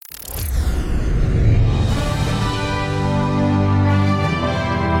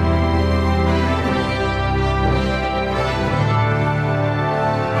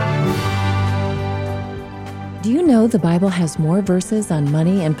the Bible has more verses on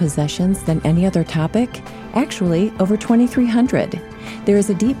money and possessions than any other topic? Actually, over 2,300. There is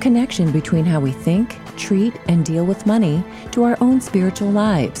a deep connection between how we think, treat, and deal with money to our own spiritual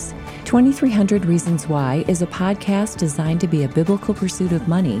lives. 2,300 Reasons Why is a podcast designed to be a biblical pursuit of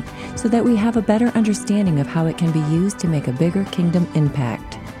money so that we have a better understanding of how it can be used to make a bigger kingdom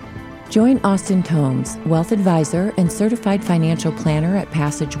impact. Join Austin Tomes, wealth advisor and certified financial planner at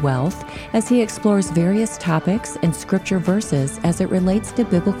Passage Wealth, as he explores various topics and scripture verses as it relates to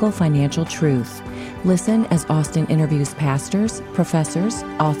biblical financial truth. Listen as Austin interviews pastors, professors,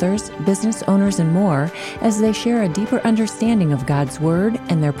 authors, business owners, and more as they share a deeper understanding of God's Word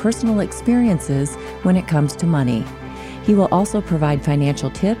and their personal experiences when it comes to money. He will also provide financial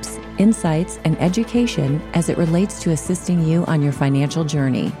tips, insights, and education as it relates to assisting you on your financial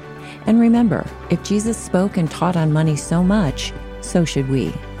journey. And remember, if Jesus spoke and taught on money so much, so should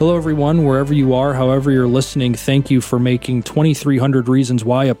we. Hello, everyone, wherever you are, however you're listening, thank you for making 2,300 Reasons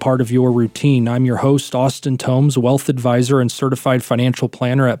Why a part of your routine. I'm your host, Austin Tomes, wealth advisor and certified financial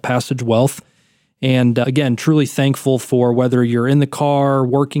planner at Passage Wealth. And again, truly thankful for whether you're in the car,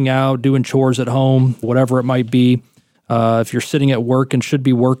 working out, doing chores at home, whatever it might be. If you're sitting at work and should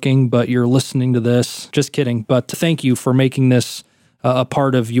be working, but you're listening to this, just kidding. But thank you for making this a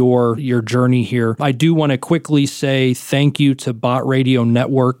part of your journey here. I do want to quickly say thank you to Bot Radio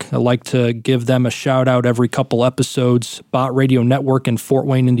Network. I like to give them a shout out every couple episodes. Bot Radio Network in Fort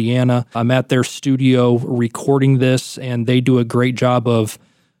Wayne, Indiana. I'm at their studio recording this, and they do a great job of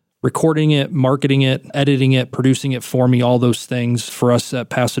recording it, marketing it, editing it, producing it for me, all those things for us at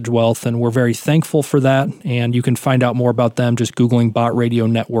Passage Wealth, and we're very thankful for that. And you can find out more about them just Googling Bot Radio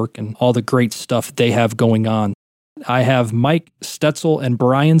Network and all the great stuff they have going on. I have Mike Stetzel and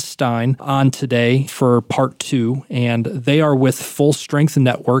Bryan Stine on today for part 2, and they are with Full Strength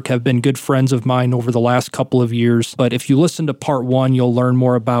Network, have been good friends of mine over the last couple of years. But if you listen to part 1, you'll learn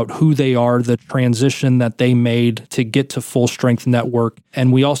more about who they are, the transition that they made to get to Full Strength Network.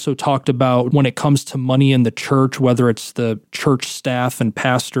 And we also talked about when it comes to money in the church, whether it's the church staff and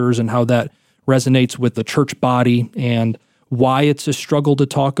pastors and how that resonates with the church body and why it's a struggle to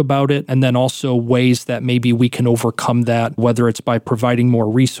talk about it, and then also ways that maybe we can overcome that, whether it's by providing more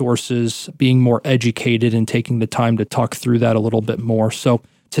resources, being more educated, and taking the time to talk through that a little bit more. So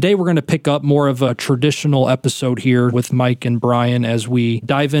today we're going to pick up more of a traditional episode here with Mike and Bryan as we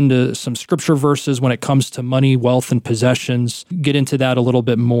dive into some scripture verses when it comes to money, wealth, and possessions, get into that a little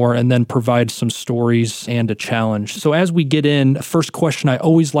bit more, and then provide some stories and a challenge. So as we get in, first question I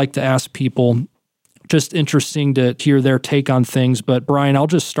always like to ask people, just interesting to hear their take on things. But Bryan, I'll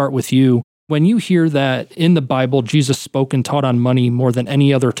just start with you. When you hear that in the Bible, Jesus spoke and taught on money more than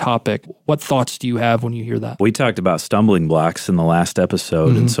any other topic, what thoughts do you have when you hear that? We talked about stumbling blocks in the last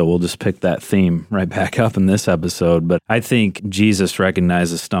episode, and so we'll just pick that theme right back up in this episode. But I think Jesus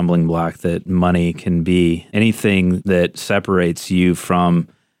recognized a stumbling block that money can be. Anything that separates you from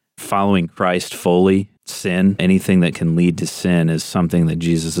following Christ fully, sin, anything that can lead to sin is something that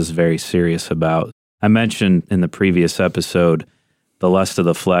Jesus is very serious about. I mentioned in the previous episode the lust of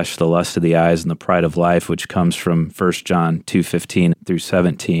the flesh, the lust of the eyes, and the pride of life, which comes from 1 John 2:15 through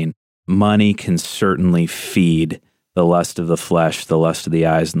 17. Money can certainly feed the lust of the flesh, the lust of the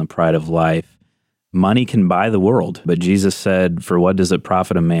eyes, and the pride of life. Money can buy the world, but Jesus said, "For what does it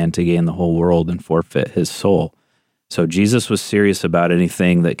profit a man to gain the whole world and forfeit his soul?" So Jesus was serious about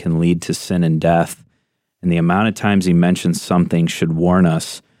anything that can lead to sin and death, and the amount of times he mentions something should warn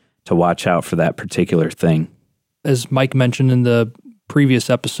us to watch out for that particular thing. As Mike mentioned in the previous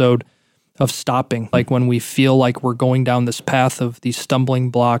episode, of stopping, like when we feel like we're going down this path of these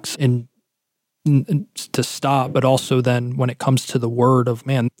stumbling blocks and to stop, but also then when it comes to the word of,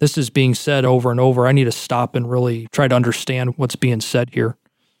 man, this is being said over and over, I need to stop and really try to understand what's being said here.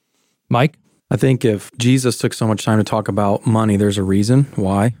 Mike? I think if Jesus took so much time to talk about money, there's a reason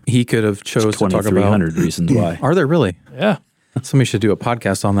why. He could have chose to talk about 2,300 reasons why. Are there really? Yeah. Somebody should do a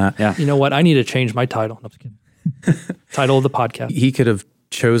podcast on that. Yeah. You know what? I need to change my title. No, I'm just kidding. Title of the podcast. He could have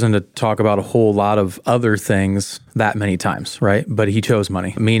chosen to talk about a whole lot of other things that many times, right? But he chose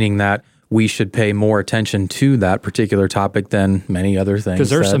money, meaning that we should pay more attention to that particular topic than many other things. Because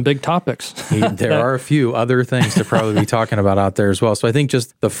there's some big topics. There are a few other things to probably be talking about out there as well. So I think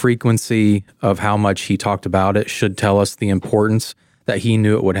just the frequency of how much he talked about it should tell us the importance that he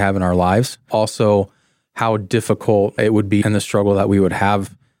knew it would have in our lives. Also, how difficult it would be and the struggle that we would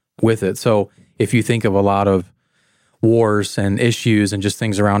have with it. So if you think of a lot of wars and issues and just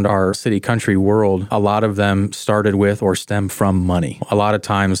things around our city, country, world, a lot of them started with or stem from money. A lot of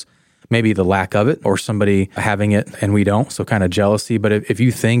times, maybe the lack of it or somebody having it and we don't, so kind of jealousy. But if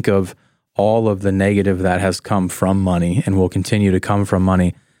you think of all of the negative that has come from money and will continue to come from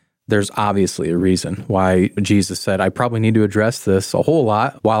money, there's obviously a reason why Jesus said, I probably need to address this a whole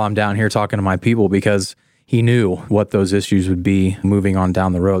lot while I'm down here talking to my people, because he knew what those issues would be moving on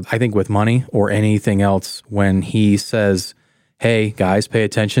down the road. I think with money or anything else, when he says, hey, guys, pay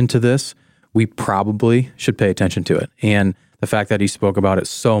attention to this, we probably should pay attention to it. And the fact that he spoke about it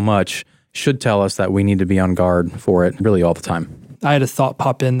so much should tell us that we need to be on guard for it really all the time. I had a thought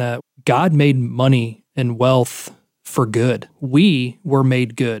pop in that God made money and wealth for good. We were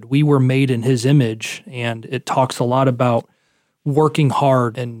made good. We were made in his image. And it talks a lot about working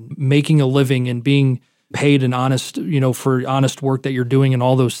hard and making a living and being paid and honest, for honest work that you're doing and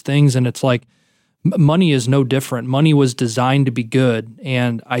all those things. And it's like, money is no different. Money was designed to be good.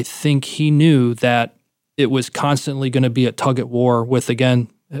 And I think he knew that it was constantly going to be a tug at war with, again,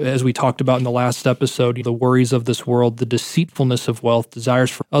 as we talked about in the last episode, the worries of this world, the deceitfulness of wealth,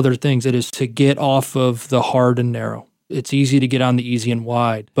 desires for other things. It is to get off of the hard and narrow. It's easy to get on the easy and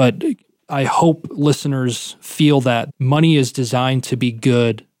wide. But I hope listeners feel that money is designed to be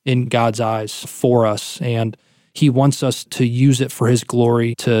good in God's eyes for us. And he wants us to use it for his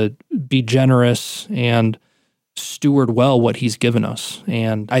glory, to be generous and steward well what he's given us.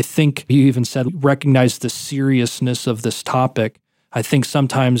 And I think he even said, recognize the seriousness of this topic. I think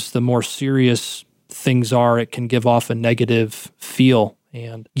sometimes the more serious things are, it can give off a negative feel.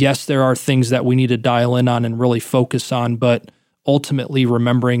 And yes, there are things that we need to dial in on and really focus on, but ultimately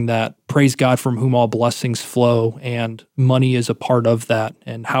remembering that, praise God from whom all blessings flow, and money is a part of that.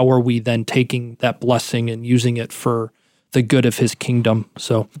 And how are we then taking that blessing and using it for the good of his kingdom?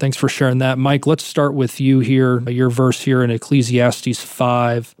 So thanks for sharing that. Mike, let's start with you here. Your verse here in Ecclesiastes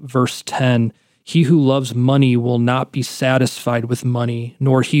 5, verse 10. He who loves money will not be satisfied with money,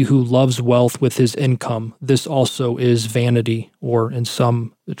 nor he who loves wealth with his income. This also is vanity, or in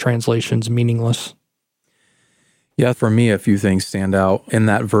some translations, meaningless. Yeah, for me, a few things stand out. In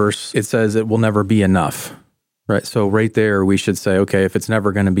that verse, it says it will never be enough, right? So right there, we should say, okay, if it's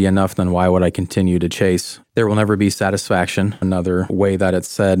never going to be enough, then why would I continue to chase? There will never be satisfaction. Another way that it's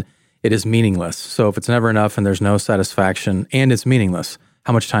said, it is meaningless. So if it's never enough and there's no satisfaction and it's meaningless,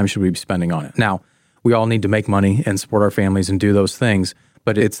 how much time should we be spending on it? Now, we all need to make money and support our families and do those things,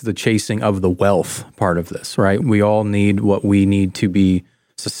 but it's the chasing of the wealth part of this, right? We all need what we need to be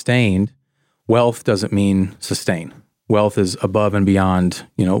sustained. Wealth doesn't mean sustain. Wealth is above and beyond,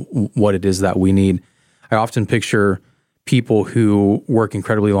 what it is that we need. I often picture people who work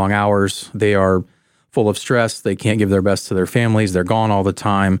incredibly long hours. They are full of stress. They can't give their best to their families. They're gone all the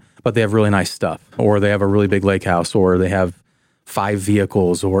time, but they have really nice stuff, or they have a really big lake house, or they have 5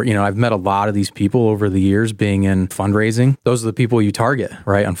 vehicles, or, I've met a lot of these people over the years being in fundraising. Those are the people you target,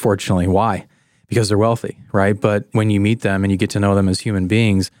 right? Unfortunately. Why? Because they're wealthy, right? But when you meet them and you get to know them as human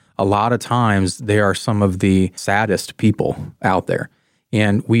beings, a lot of times they are some of the saddest people out there.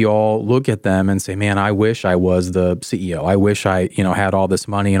 And we all look at them and say, man, I wish I was the CEO. I wish I, had all this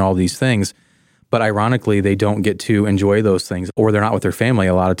money and all these things. But ironically, they don't get to enjoy those things, or they're not with their family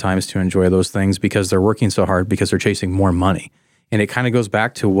a lot of times to enjoy those things because they're working so hard because they're chasing more money. And it kind of goes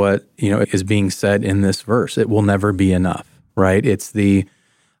back to what, is being said in this verse. It will never be enough, right? It's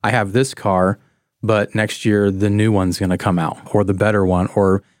I have this car, but next year the new one's going to come out, or the better one,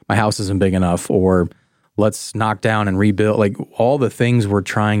 or my house isn't big enough, or let's knock down and rebuild. Like all the things we're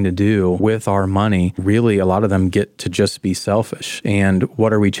trying to do with our money, really a lot of them get to just be selfish. And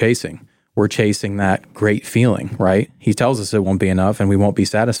what are we chasing? We're chasing that great feeling, right? He tells us it won't be enough and we won't be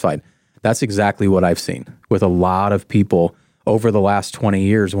satisfied. That's exactly what I've seen with a lot of people over the last 20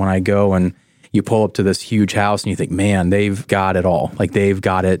 years. When I go and you pull up to this huge house and you think, man, they've got it all. Like they've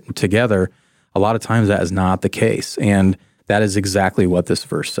got it together. A lot of times that is not the case. And that is exactly what this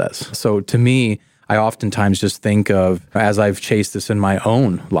verse says. So to me, I oftentimes just think of, as I've chased this in my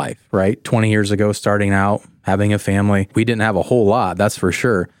own life, right? 20 years ago, starting out, having a family, we didn't have a whole lot, that's for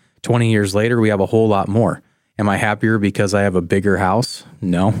sure. 20 years later, we have a whole lot more. Am I happier because I have a bigger house?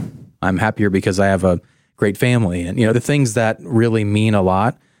 No. I'm happier because I have a great family. And, the things that really mean a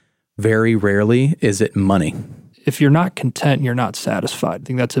lot, very rarely is it money. If you're not content, you're not satisfied. I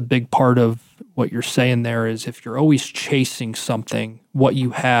think that's a big part of what you're saying there is if you're always chasing something, what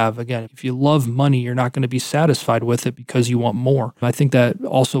you have, again, if you love money, you're not going to be satisfied with it because you want more. I think that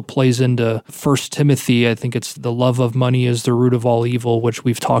also plays into 1 Timothy. I think it's the love of money is the root of all evil, which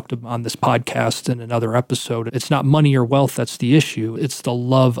we've talked about on this podcast in another episode. It's not money or wealth that's the issue. It's the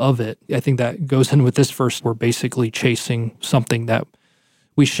love of it. I think that goes in with this verse. We're basically chasing something that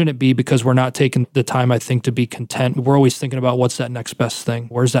we shouldn't be because we're not taking the time, I think, to be content. We're always thinking about what's that next best thing?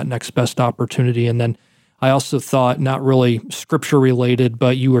 Where's that next best opportunity? And then I also thought, not really scripture related,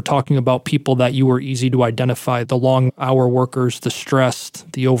 but you were talking about people that you were easy to identify, the long hour workers, the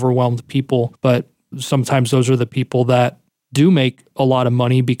stressed, the overwhelmed people. But sometimes those are the people that do make a lot of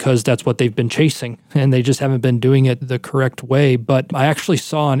money because that's what they've been chasing and they just haven't been doing it the correct way. But I actually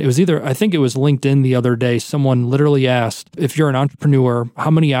saw, and it was I think it was LinkedIn the other day, someone literally asked, if you're an entrepreneur,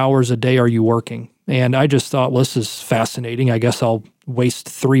 how many hours a day are you working? And I just thought, well, this is fascinating. I guess I'll waste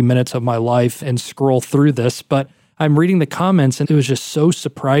 3 minutes of my life and scroll through this. But I'm reading the comments and it was just so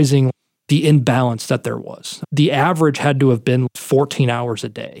surprising the imbalance that there was. The average had to have been 14 hours a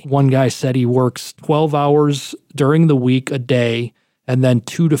day. One guy said he works 12 hours during the week a day and then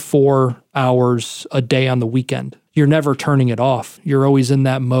 2 to 4 hours a day on the weekend. You're never turning it off. You're always in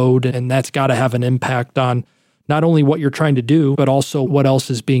that mode, and that's got to have an impact on not only what you're trying to do, but also what else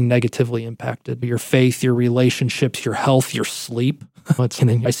is being negatively impacted. Your faith, your relationships, your health, your sleep.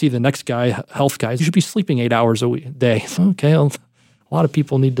 I see the next guy, health guys, you should be sleeping 8 hours a day. Okay, a lot of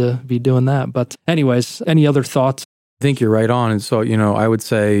people need to be doing that. But anyways, any other thoughts? I think you're right on. And so, I would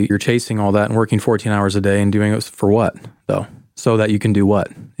say you're chasing all that and working 14 hours a day and doing it for what, though? So that you can do what?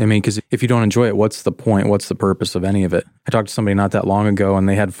 I mean, because if you don't enjoy it, what's the point? What's the purpose of any of it? I talked to somebody not that long ago and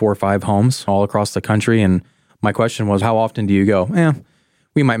they had 4 or 5 homes all across the country. And my question was, how often do you go?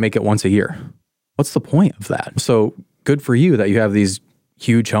 We might make it once a year. What's the point of that? So good for you that you have these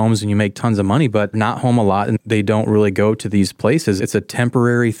huge homes and you make tons of money, but not home a lot and they don't really go to these places. It's a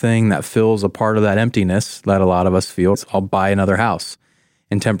temporary thing that fills a part of that emptiness that a lot of us feel. I'll buy another house.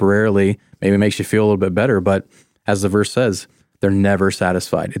 And temporarily, maybe it makes you feel a little bit better, but as the verse says, they're never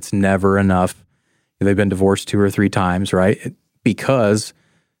satisfied. It's never enough. They've been divorced 2 or 3 times, right? Because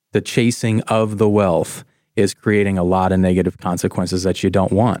the chasing of the wealth is creating a lot of negative consequences that you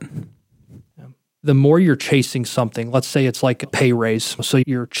don't want. The more you're chasing something, let's say it's like a pay raise. So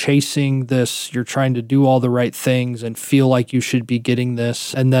you're chasing this, you're trying to do all the right things and feel like you should be getting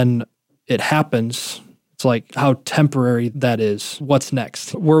this. And then it happens. It's like how temporary that is. What's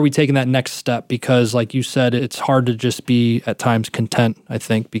next? Where are we taking that next step? Because like you said, it's hard to just be at times content, I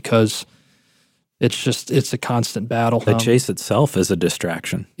think, because it's a constant battle. The chase itself is a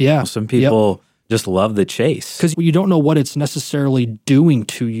distraction. Yeah. Some people just love the chase. Because you don't know what it's necessarily doing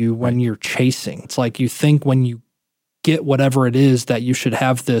to you when you're chasing. It's like you think when you get whatever it is that you should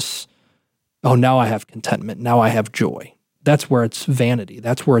have this, oh, now I have contentment, now I have joy. That's where it's vanity.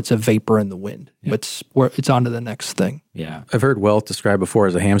 That's where it's a vapor in the wind. Yeah. It's where it's on to the next thing. Yeah. I've heard wealth described before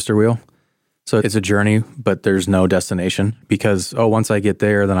as a hamster wheel. So it's a journey, but there's no destination because, once I get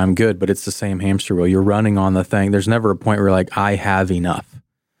there, then I'm good. But it's the same hamster wheel. You're running on the thing. There's never a point where you're like, I have enough.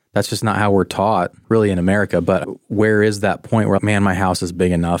 That's just not how we're taught really in America. But where is that point where, man, my house is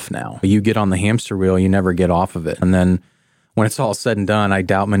big enough now? You get on the hamster wheel, you never get off of it. And then when it's all said and done, I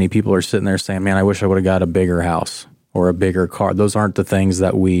doubt many people are sitting there saying, man, I wish I would have got a bigger house or a bigger car. Those aren't the things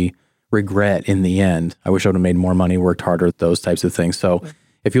that we regret in the end. I wish I would have made more money, worked harder, those types of things. So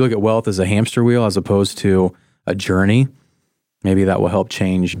if you look at wealth as a hamster wheel as opposed to a journey, maybe that will help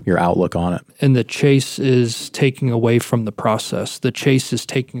change your outlook on it. And the chase is taking away from the process. The chase is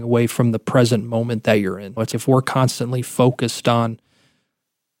taking away from the present moment that you're in. If we're constantly focused on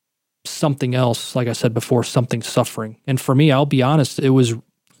something else, like I said before, something suffering. And for me, I'll be honest, it was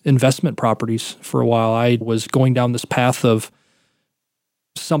investment properties for a while. I was going down this path of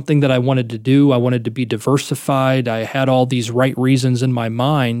something that I wanted to do. I wanted to be diversified. I had all these right reasons in my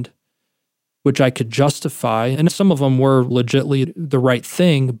mind, which I could justify. And some of them were legitimately the right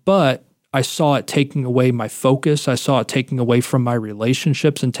thing, but I saw it taking away my focus. I saw it taking away from my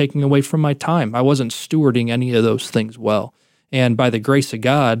relationships and taking away from my time. I wasn't stewarding any of those things well. And by the grace of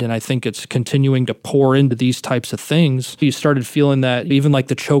God, and I think it's continuing to pour into these types of things, you started feeling that even like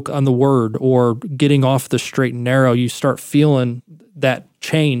the choke on the word or getting off the straight and narrow, you start feeling that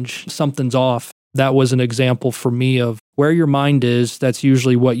change, something's off. That was an example for me of where your mind is, that's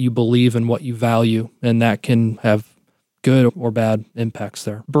usually what you believe and what you value, and that can have good or bad impacts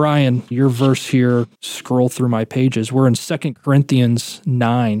there. Bryan, your verse here, scroll through my pages. We're in 2 Corinthians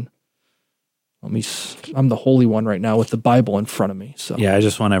 9. I'm the holy one right now with the Bible in front of me. So yeah, I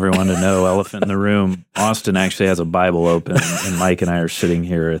just want everyone to know, elephant in the room, Austin actually has a Bible open, and Mike and I are sitting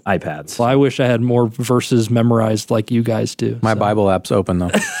here with iPads. Well, I wish I had more verses memorized like you guys do. My Bible app's open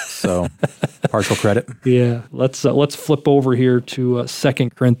though, so partial credit. Yeah, let's flip over here to 2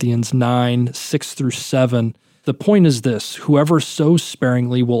 Corinthians 9, 6 through 7. The point is this: whoever sows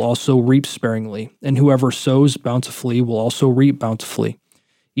sparingly will also reap sparingly, and whoever sows bountifully will also reap bountifully.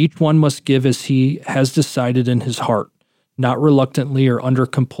 Each one must give as he has decided in his heart, not reluctantly or under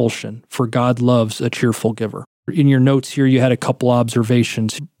compulsion, for God loves a cheerful giver. In your notes here, you had a couple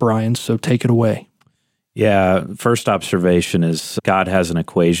observations, Bryan, so take it away. Yeah, first observation is God has an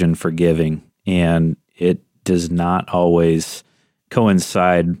equation for giving, and it does not always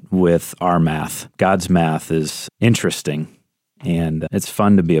coincide with our math. God's math is interesting, and it's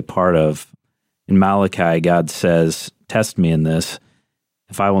fun to be a part of. In Malachi, God says, "Test me in this,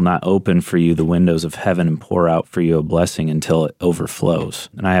 if I will not open for you the windows of heaven and pour out for you a blessing until it overflows."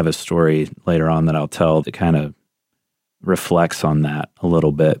 And I have a story later on that I'll tell that kind of reflects on that a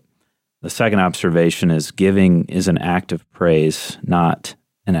little bit. The second observation is giving is an act of praise, not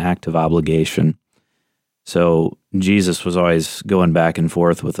an act of obligation. So Jesus was always going back and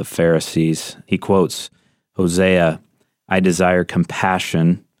forth with the Pharisees. He quotes Hosea, "I desire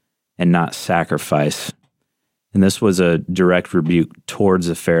compassion and not sacrifice." And this was a direct rebuke towards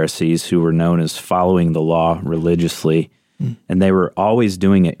the Pharisees, who were known as following the law religiously. And they were always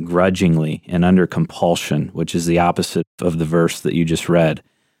doing it grudgingly and under compulsion, which is the opposite of the verse that you just read,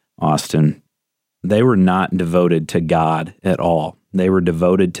 Austin. They were not devoted to God at all. They were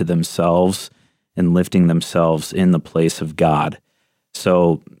devoted to themselves and lifting themselves in the place of God.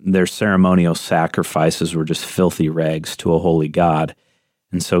 So their ceremonial sacrifices were just filthy rags to a holy God.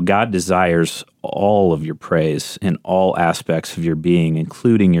 And so God desires all of your praise in all aspects of your being,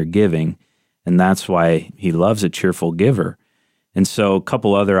 including your giving. And that's why he loves a cheerful giver. And so a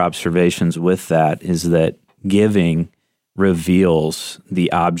couple other observations with that is that giving reveals the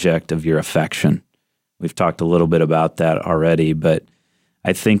object of your affection. We've talked a little bit about that already, but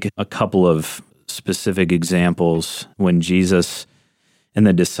I think a couple of specific examples when Jesus and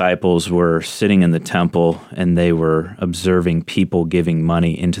the disciples were sitting in the temple and they were observing people giving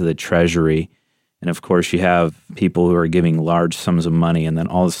money into the treasury. And of course, you have people who are giving large sums of money, and then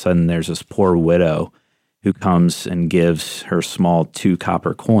all of a sudden there's this poor widow who comes and gives her small 2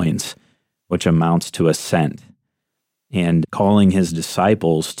 copper coins, which amounts to a cent. And calling his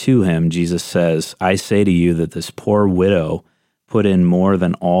disciples to him, Jesus says, "I say to you that this poor widow put in more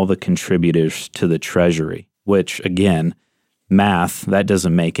than all the contributors to the treasury," which, again, math, that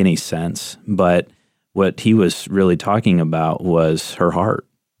doesn't make any sense. But what he was really talking about was her heart.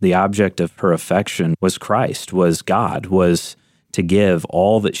 The object of her affection was Christ, was God, was to give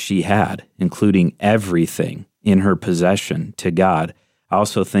all that she had, including everything in her possession, to God. I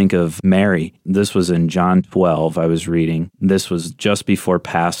also think of Mary. This was in John 12, I was reading. This was just before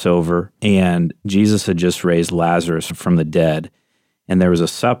Passover, and Jesus had just raised Lazarus from the dead. And there was a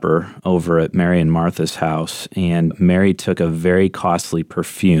supper over at Mary and Martha's house, and Mary took a very costly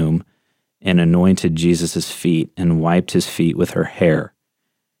perfume and anointed Jesus' feet and wiped his feet with her hair.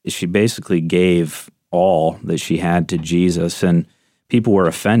 She basically gave all that she had to Jesus, and people were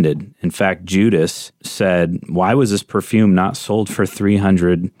offended. In fact, Judas said, "Why was this perfume not sold for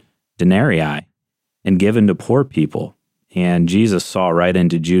 300 denarii and given to poor people?" And Jesus saw right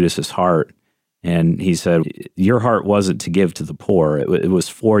into Judas's heart, and he said, "Your heart wasn't to give to the poor. It was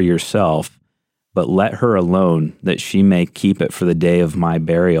for yourself, but let her alone, that she may keep it for the day of my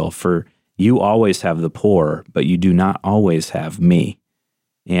burial. For you always have the poor, but you do not always have me."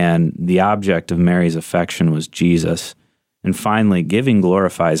 And the object of Mary's affection was Jesus. And finally, giving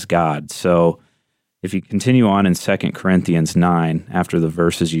glorifies God. So if you continue on in 2 Corinthians 9, after the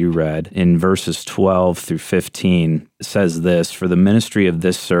verses you read, in verses 12 through 15, it says this, "For the ministry of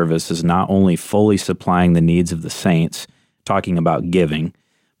this service is not only fully supplying the needs of the saints," talking about giving,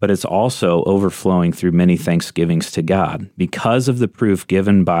 "but it's also overflowing through many thanksgivings to God. Because of the proof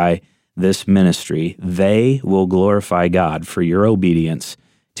given by this ministry, they will glorify God for your obedience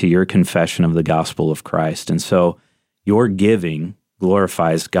to your confession of the gospel of Christ." And so your giving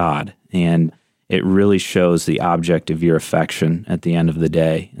glorifies God, and it really shows the object of your affection at the end of the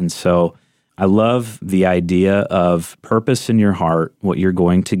day. And so I love the idea of purpose in your heart, what you're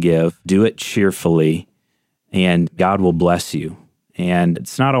going to give, do it cheerfully, and God will bless you. And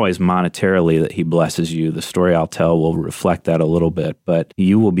it's not always monetarily that he blesses you. The story I'll tell will reflect that a little bit, but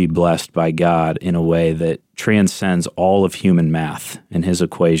you will be blessed by God in a way that transcends all of human math, and his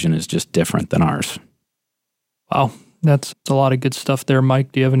equation is just different than ours. Wow, that's a lot of good stuff there,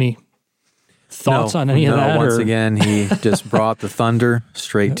 Mike. Do you have any thoughts on any of that? Once again, he just brought the thunder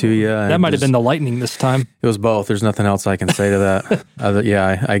straight to you. That might have been the lightning this time. It was both. There's nothing else I can say to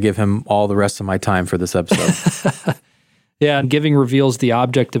that. I give him all the rest of my time for this episode. Yeah, and giving reveals the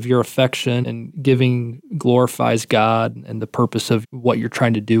object of your affection, and giving glorifies God and the purpose of what you're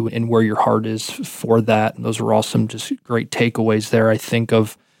trying to do and where your heart is for that. And those were all some just great takeaways there, I think,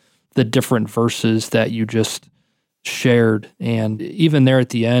 of the different verses that you just shared. And even there at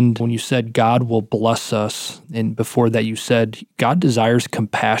the end, when you said God will bless us, and before that you said God desires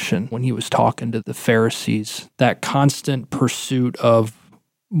compassion when he was talking to the Pharisees, that constant pursuit of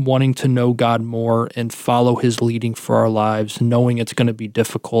wanting to know God more and follow his leading for our lives, knowing it's going to be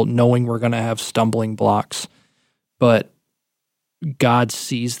difficult, knowing we're going to have stumbling blocks. But God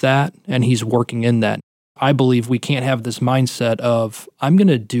sees that and he's working in that. I believe we can't have this mindset of, I'm going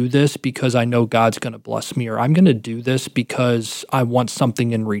to do this because I know God's going to bless me, or I'm going to do this because I want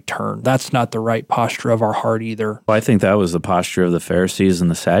something in return. That's not the right posture of our heart either. Well, I think that was the posture of the Pharisees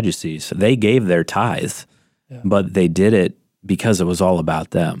and the Sadducees. They gave their tithe, but they did it because it was all about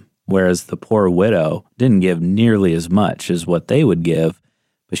them. Whereas the poor widow didn't give nearly as much as what they would give,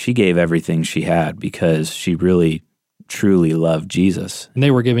 but she gave everything she had because she really truly loved Jesus. And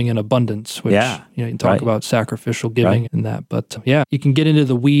they were giving in abundance, which, you can talk about sacrificial giving and that. But you can get into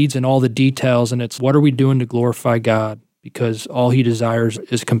the weeds and all the details, and it's what are we doing to glorify God? Because all he desires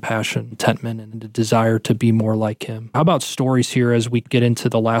is compassion, contentment, and the desire to be more like him. How about stories here as we get into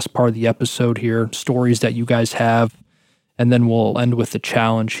the last part of the episode here, stories that you guys have, and then we'll end with the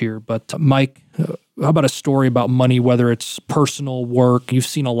challenge here. But Mike, how about a story about money, whether it's personal, work? You've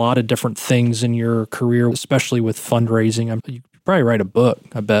seen a lot of different things in your career, especially with fundraising. You could probably write a book,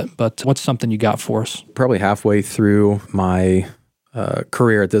 I bet. But what's something you got for us? Probably halfway through my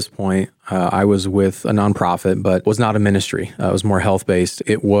career at this point, I was with a nonprofit, but was not a ministry. It was more health-based.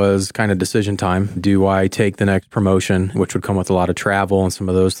 It was kind of decision time. Do I take the next promotion, which would come with a lot of travel and some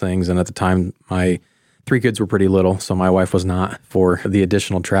of those things? And at the time, my 3 kids were pretty little, so my wife was not for the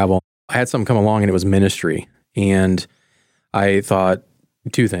additional travel. I had something come along and it was ministry. And I thought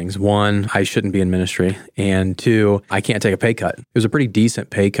 2 things. 1, I shouldn't be in ministry. And 2, I can't take a pay cut. It was a pretty decent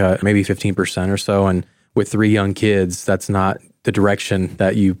pay cut, maybe 15% or so. And with 3 young kids, that's not the direction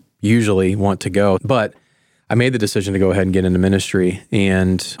that you usually want to go. But I made the decision to go ahead and get into ministry.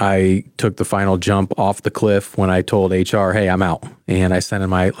 And I took the final jump off the cliff when I told HR, hey, I'm out. And I sent in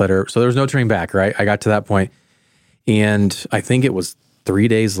my letter. So there was no turning back, right? I got to that point. And I think it was 3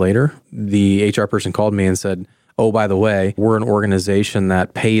 days later, the HR person called me and said, oh, by the way, we're an organization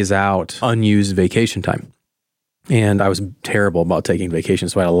that pays out unused vacation time. And I was terrible about taking vacation,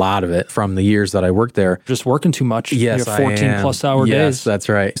 so I had a lot of it from the years that I worked there. Just working too much. Yes, you have 14-plus hour days. Yes, that's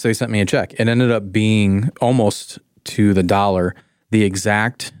right. So he sent me a check. It ended up being almost to the dollar, the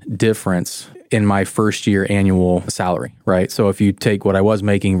exact difference in my first year annual salary, right? So if you take what I was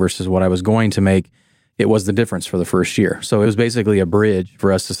making versus what I was going to make, it was the difference for the first year. So it was basically a bridge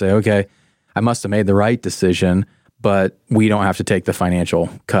for us to say, okay, I must have made the right decision, but we don't have to take the financial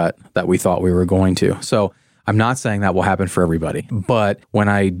cut that we thought we were going to. So I'm not saying that will happen for everybody, but when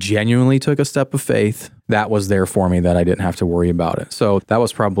I genuinely took a step of faith, that was there for me that I didn't have to worry about it. So that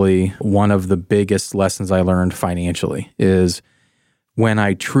was probably one of the biggest lessons I learned financially is when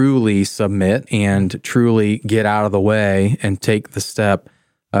I truly submit and truly get out of the way and take the step,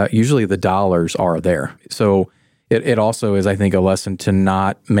 usually the dollars are there. So it also is, I think, a lesson to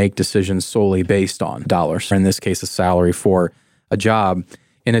not make decisions solely based on dollars, or in this case, a salary for a job.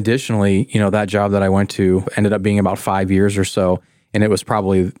 And additionally, that job that I went to ended up being about 5 years or so, and it was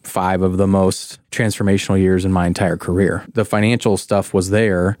probably 5 of the most transformational years in my entire career. The financial stuff was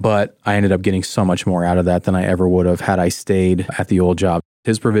there, but I ended up getting so much more out of that than I ever would have had I stayed at the old job.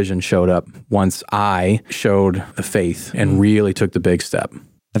 His provision showed up once I showed the faith and really took the big step.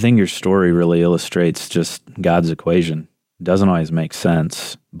 I think your story really illustrates just God's equation. It doesn't always make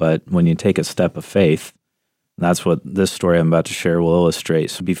sense, but when you take a step of faith, that's what this story I'm about to share will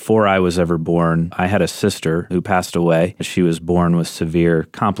illustrate. So before I was ever born, I had a sister who passed away. She was born with severe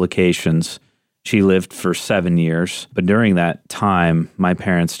complications. She lived for 7 years, but during that time, my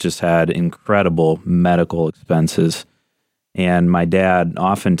parents just had incredible medical expenses. And my dad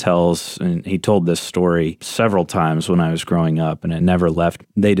often tells, and he told this story several times when I was growing up, and it never left.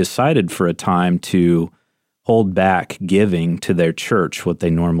 They decided for a time to hold back giving to their church what they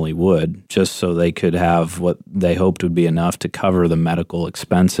normally would, just so they could have what they hoped would be enough to cover the medical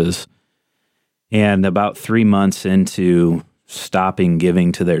expenses. And about 3 months into stopping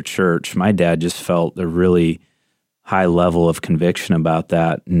giving to their church, my dad just felt a really high level of conviction about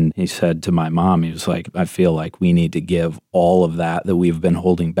that. And he said to my mom, he was like, I feel like we need to give all of that we've been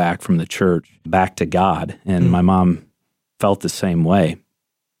holding back from the church back to God. And my mom felt the same way.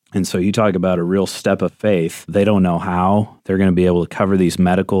 And so you talk about a real step of faith. They don't know how they're going to be able to cover these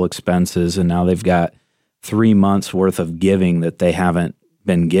medical expenses. And now they've got 3 months worth of giving that they haven't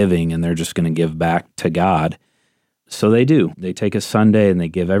been giving, and they're just going to give back to God. So they do. They take a Sunday and they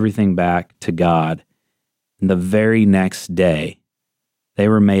give everything back to God. And the very next day, they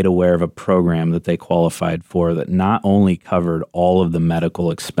were made aware of a program that they qualified for that not only covered all of the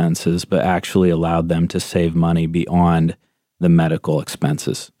medical expenses, but actually allowed them to save money beyond the medical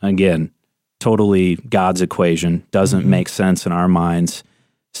expenses. Again, totally God's equation. Doesn't make sense in our minds.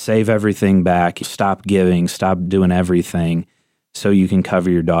 save everything back, stop giving, stop doing everything so you can cover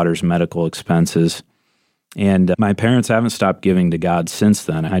your daughter's medical expenses. And my parents haven't stopped giving to God since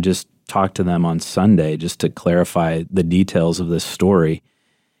then. I just talked to them on Sunday just to clarify the details of this story.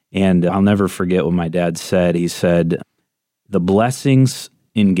 And I'll never forget what my dad said. He said, the blessings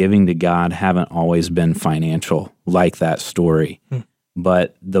in giving to God haven't always been financial, like that story,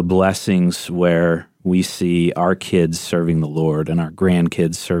 but the blessings where we see our kids serving the Lord and our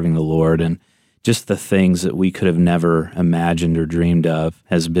grandkids serving the Lord, and just the things that we could have never imagined or dreamed of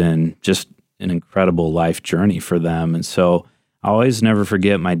has been just an incredible life journey for them. And so I always never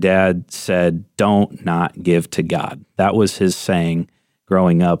forget, my dad said, don't not give to God. That was his saying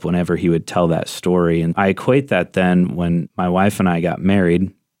growing up whenever he would tell that story. And I equate that then when my wife and I got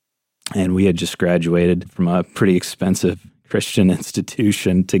married, and we had just graduated from a pretty expensive Christian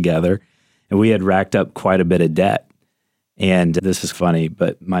institution together, and we had racked up quite a bit of debt. And this is funny,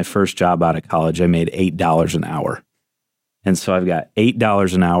 but my first job out of college, I made $8 an hour. And so I've got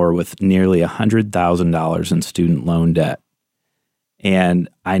 $8 an hour with nearly $100,000 in student loan debt. And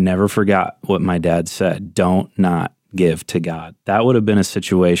I never forgot what my dad said, don't not give to God. That would have been a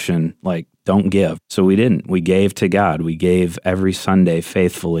situation like, don't give. So we didn't. We gave to God. We gave every Sunday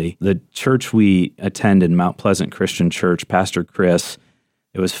faithfully. The church we attended, Mount Pleasant Christian Church, Pastor Chris,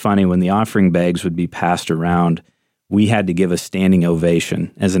 it was funny when the offering bags would be passed around, we had to give a standing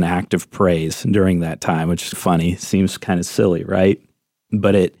ovation as an act of praise during that time, which is funny. Seems kind of silly, right?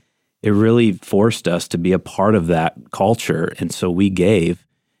 But it really forced us to be a part of that culture. And so we gave.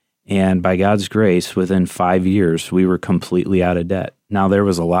 And by God's grace, within 5 years, we were completely out of debt. Now, there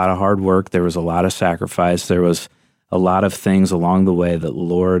was a lot of hard work. There was a lot of sacrifice. There was a lot of things along the way that the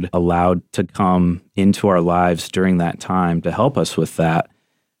Lord allowed to come into our lives during that time to help us with that.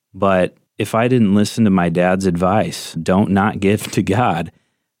 But if I didn't listen to my dad's advice, don't not give to God,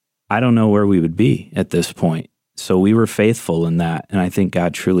 I don't know where we would be at this point. So we were faithful in that. And I think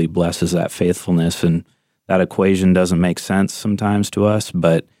God truly blesses that faithfulness. And that equation doesn't make sense sometimes to us,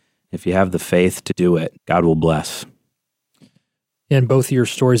 but if you have the faith to do it, God will bless. And both of your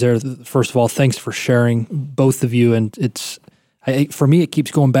stories there, first of all, thanks for sharing, both of you. And for me, it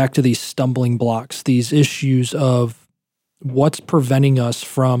keeps going back to these stumbling blocks, these issues of what's preventing us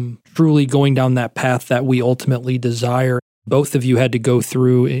from truly going down that path that we ultimately desire. Both of you had to go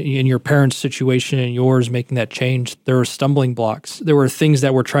through, in your parents' situation and yours, making that change. There were stumbling blocks. There were things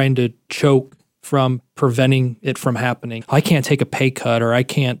that were trying to choke from preventing it from happening. I can't take a pay cut, or I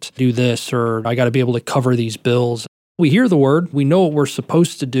can't do this, or I got to be able to cover these bills. We hear the word, we know what we're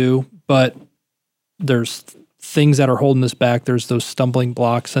supposed to do, but there's things that are holding us back. There's those stumbling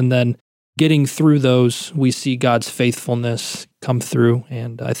blocks. And then getting through those, we see God's faithfulness come through.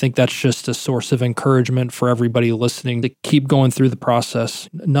 And I think that's just a source of encouragement for everybody listening to keep going through the process.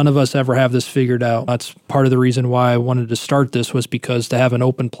 None of us ever have this figured out. That's part of the reason why I wanted to start this, was because to have an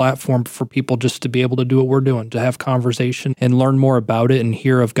open platform for people just to be able to do what we're doing, to have conversation and learn more about it and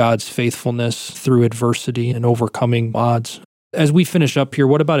hear of God's faithfulness through adversity and overcoming odds. As we finish up here,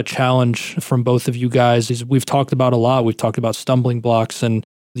 what about a challenge from both of you guys? We've talked about a lot. We've talked about stumbling blocks and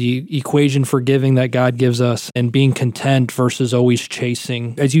the equation for giving that God gives us, and being content versus always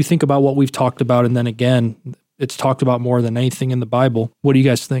chasing. As you think about what we've talked about, and then again, it's talked about more than anything in the Bible, what do you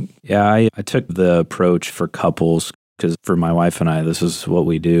guys think? Yeah, I took the approach for couples, because for my wife and I, this is what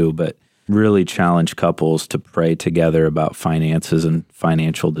we do, but really challenge couples to pray together about finances and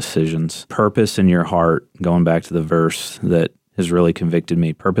financial decisions. Purpose in your heart, going back to the verse that has really convicted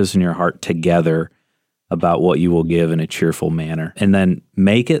me, purpose in your heart together about what you will give in a cheerful manner. And then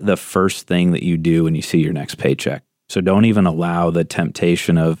make it the first thing that you do when you see your next paycheck. So don't even allow the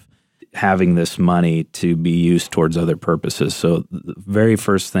temptation of having this money to be used towards other purposes. So the very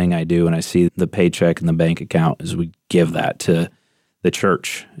first thing I do when I see the paycheck in the bank account is we give that to the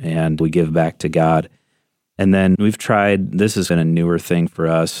church and we give back to God. And then we've tried, this has been a newer thing for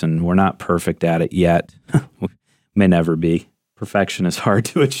us, and we're not perfect at it yet. We may never be. Perfection is hard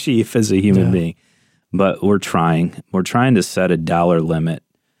to achieve as a human being. But we're trying to set a dollar limit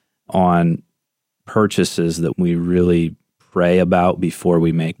on purchases that we really pray about before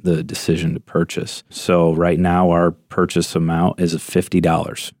we make the decision to purchase. So right now, our purchase amount is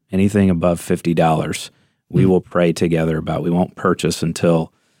 $50. Anything above $50, we will pray together about. We won't purchase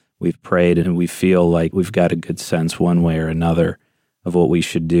until we've prayed and we feel like we've got a good sense one way or another of what we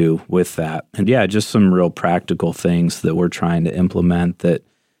should do with that. And yeah, just some real practical things that we're trying to implement that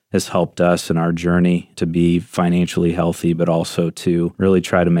has helped us in our journey to be financially healthy, but also to really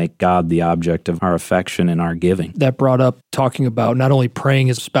try to make God the object of our affection and our giving. That brought up talking about not only praying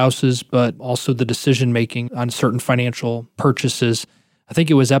as spouses, but also the decision-making on certain financial purchases. I think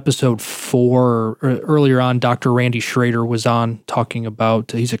it was episode 4 or earlier on, Dr. Randy Schrader was on talking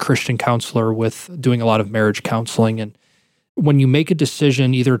about, he's a Christian counselor with doing a lot of marriage counseling. And when you make a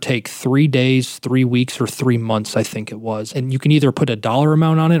decision, either take 3 days, 3 weeks, or 3 months, I think it was. And you can either put a dollar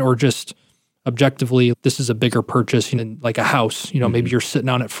amount on it or just objectively, this is a bigger purchase, like a house. Maybe you're sitting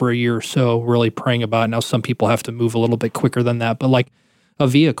on it for a year or so, really praying about it. Now, some people have to move a little bit quicker than that, but like a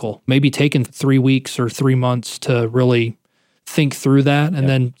vehicle, maybe taking 3 weeks or 3 months to really think through that. And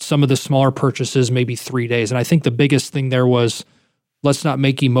then some of the smaller purchases, maybe 3 days. And I think the biggest thing there was, let's not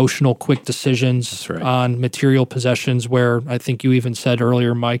make emotional, quick decisions on material possessions where I think you even said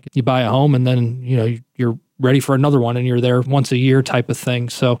earlier, Mike, you buy a home and then, you're ready for another one and you're there once a year type of thing.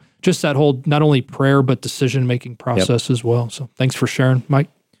 So just that whole, not only prayer, but decision-making process as well. So thanks for sharing, Mike.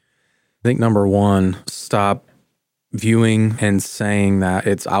 I think number one, stop viewing and saying that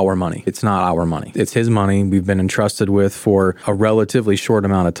it's our money. It's not our money. It's his money we've been entrusted with for a relatively short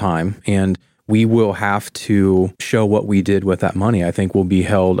amount of time. And we will have to show what we did with that money. I think we'll be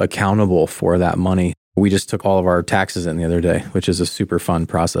held accountable for that money. We just took all of our taxes in the other day, which is a super fun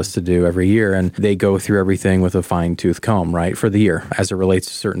process to do every year. And they go through everything with a fine-tooth comb, right, for the year as it relates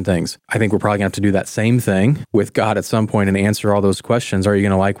to certain things. I think we're probably going to have to do that same thing with God at some point and answer all those questions. Are you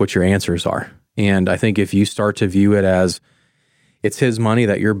going to like what your answers are? And I think if you start to view it as it's his money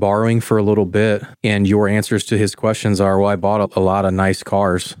that you're borrowing for a little bit, and your answers to his questions are, well, I bought a lot of nice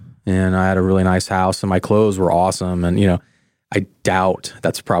cars and I had a really nice house and my clothes were awesome. And, I doubt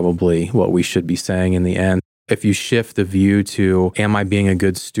that's probably what we should be saying in the end. If you shift the view to, am I being a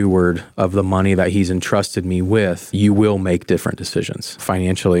good steward of the money that he's entrusted me with, you will make different decisions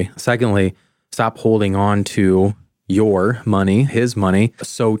financially. Secondly, stop holding on to your money, his money,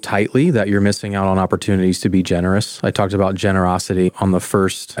 so tightly that you're missing out on opportunities to be generous. I talked about generosity on the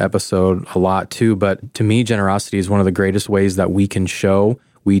first episode a lot too, but to me, generosity is one of the greatest ways that we can show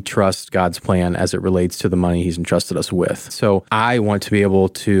we trust God's plan as it relates to the money he's entrusted us with. So I want to be able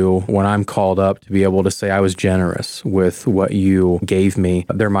to, when I'm called up, to be able to say I was generous with what you gave me.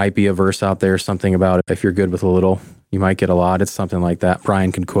 There might be a verse out there, something about if you're good with a little, you might get a lot. It's something like that.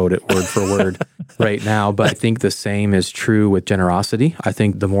 Bryan can quote it word for word right now. But I think the same is true with generosity. I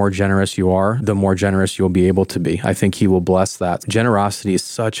think the more generous you are, the more generous you'll be able to be. I think he will bless that. Generosity is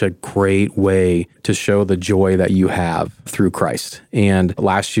such a great way to show the joy that you have through Christ. And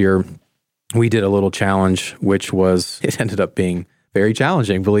last year, we did a little challenge, which was, it ended up being very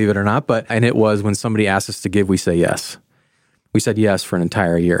challenging, believe it or not. And it was when somebody asked us to give, we say yes. We said yes for an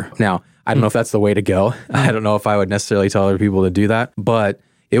entire year. Now, I don't know if that's the way to go. I don't know if I would necessarily tell other people to do that, but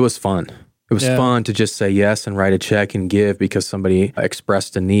it was fun. It was fun to just say yes and write a check and give because somebody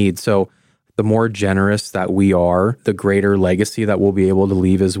expressed a need. So the more generous that we are, the greater legacy that we'll be able to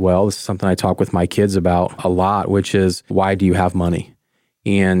leave as well. This is something I talk with my kids about a lot, which is, why do you have money?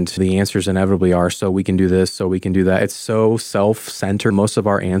 And the answers inevitably are, so we can do this, so we can do that. It's so self-centered, most of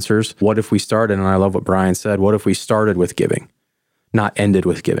our answers. What if we started, and I love what Bryan said, what if we started with giving? Not ended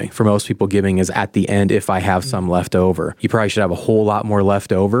with giving. For most people, giving is at the end if I have some left over. You probably should have a whole lot more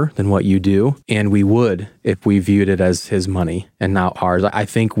left over than what you do. And we would if we viewed it as his money and not ours. I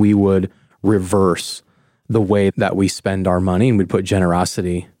think we would reverse the way that we spend our money and we'd put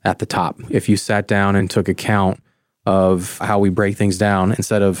generosity at the top. If you sat down and took account of how we break things down,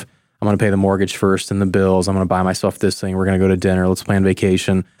 instead of, I'm going to pay the mortgage first and the bills, I'm going to buy myself this thing, we're going to go to dinner, let's plan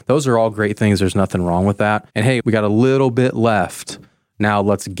vacation. Those are all great things. There's nothing wrong with that. And hey, we got a little bit left. Now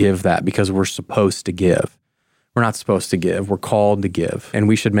let's give that because we're supposed to give. We're not supposed to give. We're called to give. And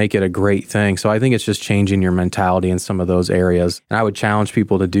we should make it a great thing. So I think it's just changing your mentality in some of those areas. And I would challenge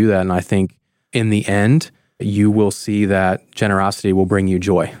people to do that. And I think in the end, you will see that generosity will bring you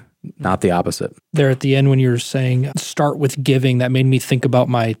joy, not the opposite. There at the end when you were saying start with giving, that made me think about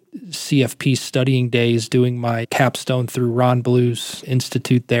my CFP studying days, doing my capstone through Ron Blue's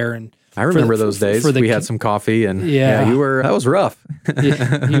Institute there. And I remember those days. We had some coffee and that was rough.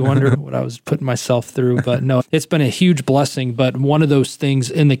 You wondered what I was putting myself through, but no, it's been a huge blessing. But one of those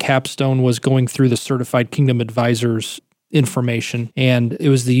things in the capstone was going through the Certified Kingdom Advisors information, and it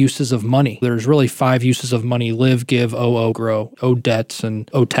was the uses of money. There's really 5 uses of money: live, give, owe, grow, owe debts,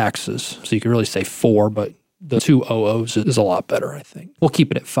 and owe taxes. So you could really say 4, but the 2 OOs is a lot better, I think. We'll keep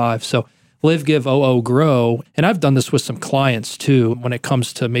it at 5. So live, give, owe, grow. And I've done this with some clients too. When it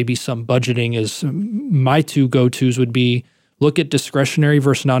comes to maybe some budgeting, is my 2 go-tos would be look at discretionary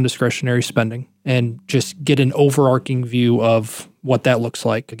versus non-discretionary spending and just get an overarching view of what that looks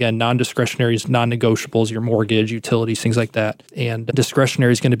like. Again, non-discretionary is non-negotiables, your mortgage, utilities, things like that. And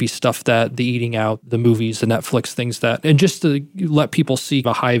discretionary is going to be stuff that the eating out, the movies, the Netflix, things that, and just to let people see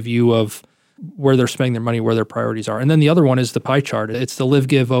a high view of where they're spending their money, where their priorities are. And then the other one is the pie chart. It's the live,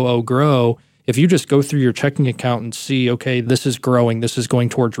 give, grow. If you just go through your checking account and see, okay, this is growing, this is going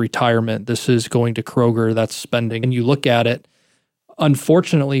towards retirement, this is going to Kroger, that's spending, and you look at it,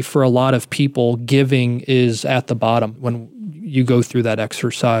 unfortunately for a lot of people, giving is at the bottom when you go through that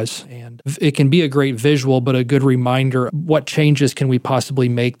exercise. And it can be a great visual, but a good reminder, what changes can we possibly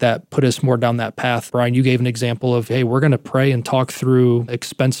make that put us more down that path? Bryan, you gave an example of, hey, we're going to pray and talk through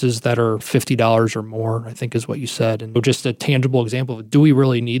expenses that are $50 or more, I think is what you said. And just a tangible example of, do we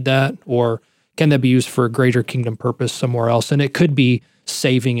really need that? Or can that be used for a greater kingdom purpose somewhere else? And it could be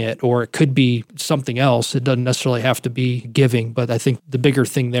saving it, or it could be something else. It doesn't necessarily have to be giving, but I think the bigger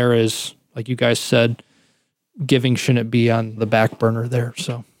thing there is, like you guys said, giving shouldn't be on the back burner there.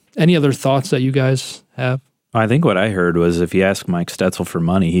 So any other thoughts that you guys have? I think what I heard was if you ask Mike Stetzel for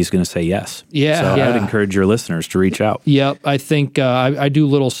money, he's going to say yes. Yeah. So I would encourage your listeners to reach out. Yep. I think I do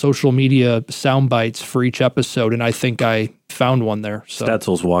little social media sound bites for each episode, and I think I found one there. So.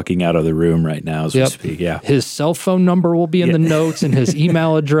 Stetzel's walking out of the room right now as we speak. Yeah. His cell phone number will be in the notes and his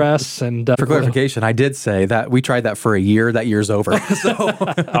email address. And for clarification, I did say that we tried that for a year. That year's over. So.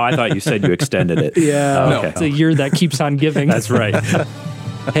 I thought you said you extended it. Yeah. No. It's a year that keeps on giving. That's right.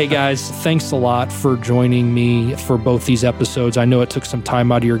 Hey guys, thanks a lot for joining me for both these episodes. I know it took some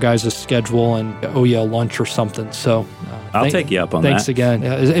time out of your guys' schedule and owe you a lunch or something. So I'll take you up on that. Thanks again.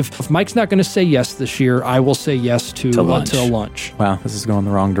 If Mike's not going to say yes this year, I will say yes to lunch. Wow, this is going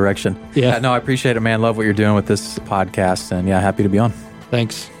the wrong direction. Yeah. No, I appreciate it, man. Love what you're doing with this podcast, and happy to be on.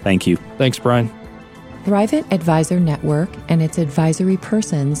 Thanks. Thank you. Thanks, Bryan. Thrivent Advisor Network and its advisory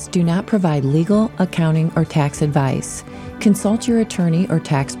persons do not provide legal, accounting, or tax advice. Consult your attorney or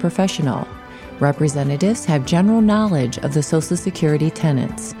tax professional. Representatives have general knowledge of the Social Security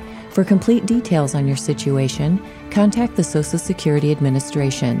tenets. For complete details on your situation, contact the Social Security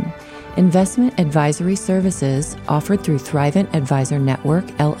Administration. Investment advisory services offered through Thrivent Advisor Network,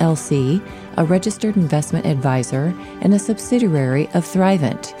 LLC, a registered investment advisor and a subsidiary of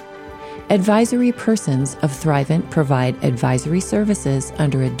Thrivent. Advisory persons of Thrivent provide advisory services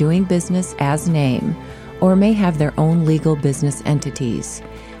under a doing business as name or may have their own legal business entities.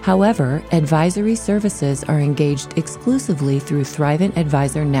 However, advisory services are engaged exclusively through Thrivent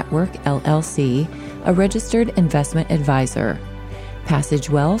Advisor Network, LLC, a registered investment advisor. Passage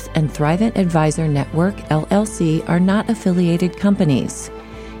Wealth and Thrivent Advisor Network, LLC are not affiliated companies.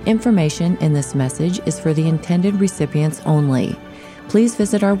 Information in this message is for the intended recipients only. Please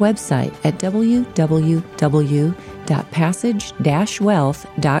visit our website at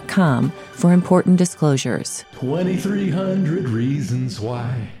www.passage-wealth.com for important disclosures. 2300 Reasons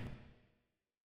Why.